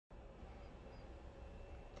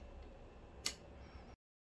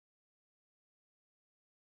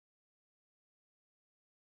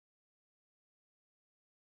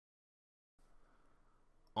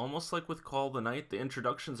Almost like with Call of the Night, the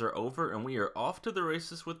introductions are over and we are off to the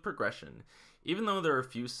races with progression. Even though there are a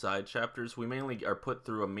few side chapters, we mainly are put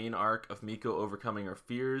through a main arc of Miko overcoming her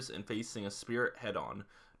fears and facing a spirit head on,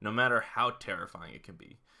 no matter how terrifying it can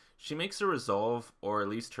be. She makes a resolve, or at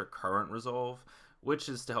least her current resolve, which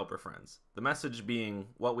is to help her friends. The message being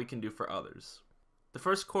what we can do for others. The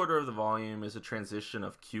first quarter of the volume is a transition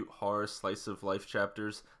of cute horror slice of life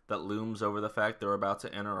chapters that looms over the fact that we're about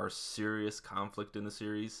to enter our serious conflict in the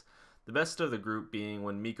series. The best of the group being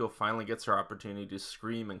when Miko finally gets her opportunity to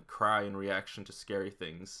scream and cry in reaction to scary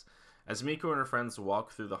things. As Miko and her friends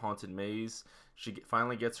walk through the haunted maze, she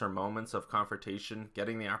finally gets her moments of confrontation,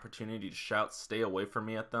 getting the opportunity to shout "stay away from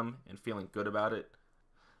me" at them and feeling good about it.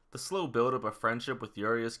 The slow build-up of friendship with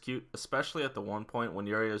Yuria is cute, especially at the one point when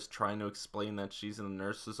Yuria is trying to explain that she's in the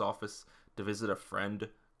nurse's office to visit a friend,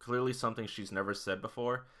 clearly something she's never said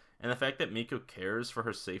before, and the fact that Miko cares for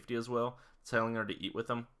her safety as well, telling her to eat with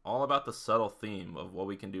them, all about the subtle theme of what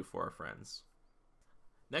we can do for our friends.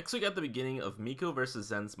 Next we got the beginning of Miko vs.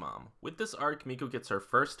 Zen's mom. With this arc, Miko gets her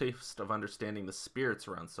first taste of understanding the spirits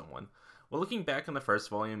around someone. While looking back on the first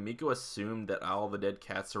volume, Miko assumed that all the dead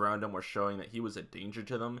cats around him were showing that he was a danger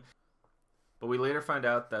to them, but we later find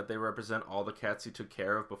out that they represent all the cats he took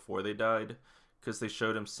care of before they died, because they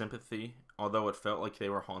showed him sympathy, although it felt like they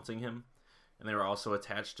were haunting him, and they were also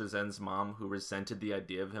attached to Zen's mom, who resented the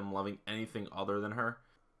idea of him loving anything other than her.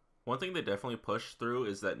 One thing they definitely push through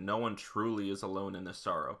is that no one truly is alone in this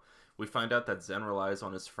sorrow. We find out that Zen relies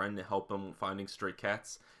on his friend to help him finding stray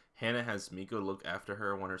cats, Hana has Miko look after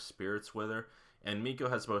her when her spirit's with her, and Miko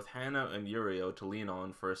has both Hana and Yurio to lean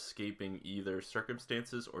on for escaping either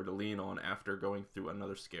circumstances or to lean on after going through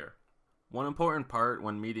another scare. One important part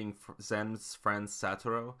when meeting Zen's friend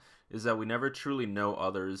Satoru is that we never truly know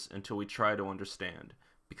others until we try to understand.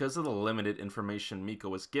 Because of the limited information Miko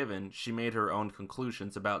was given, she made her own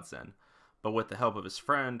conclusions about Zen. But with the help of his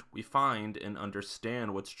friend, we find and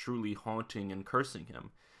understand what's truly haunting and cursing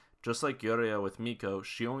him. Just like Yuria with Miko,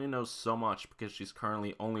 she only knows so much because she's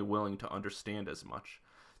currently only willing to understand as much.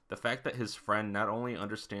 The fact that his friend not only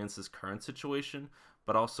understands his current situation,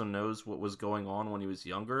 but also knows what was going on when he was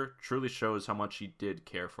younger, truly shows how much he did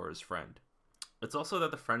care for his friend. It's also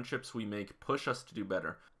that the friendships we make push us to do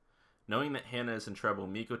better. Knowing that Hana is in trouble,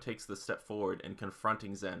 Miko takes the step forward in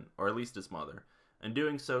confronting Zen, or at least his mother. In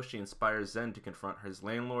doing so, she inspires Zen to confront his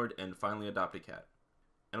landlord and finally adopt a cat.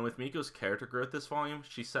 And with Miko's character growth this volume,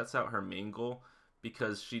 she sets out her main goal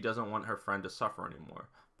because she doesn't want her friend to suffer anymore.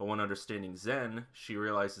 But when understanding Zen, she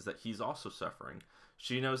realizes that he's also suffering.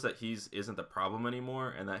 She knows that he isn't the problem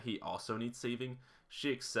anymore and that he also needs saving.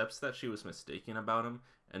 She accepts that she was mistaken about him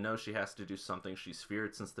and knows she has to do something she's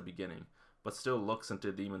feared since the beginning, but still looks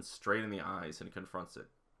into the demon straight in the eyes and confronts it.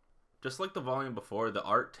 Just like the volume before, the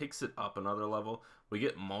art takes it up another level. We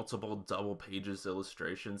get multiple double pages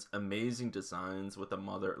illustrations, amazing designs with the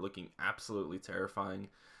mother looking absolutely terrifying.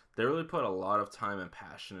 They really put a lot of time and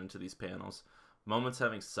passion into these panels. Moments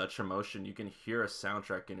having such emotion you can hear a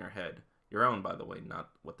soundtrack in your head. Your own, by the way, not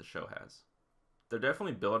what the show has. They're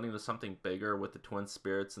definitely building to something bigger with the twin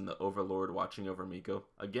spirits and the overlord watching over Miko.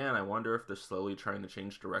 Again, I wonder if they're slowly trying to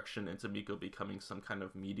change direction into Miko becoming some kind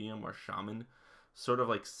of medium or shaman. Sort of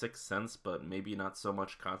like Sixth Sense, but maybe not so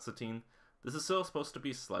much Constantine. This is still supposed to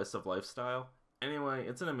be slice of lifestyle. Anyway,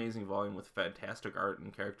 it's an amazing volume with fantastic art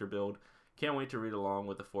and character build. Can't wait to read along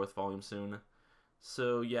with the fourth volume soon.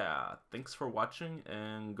 So yeah, thanks for watching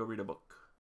and go read a book.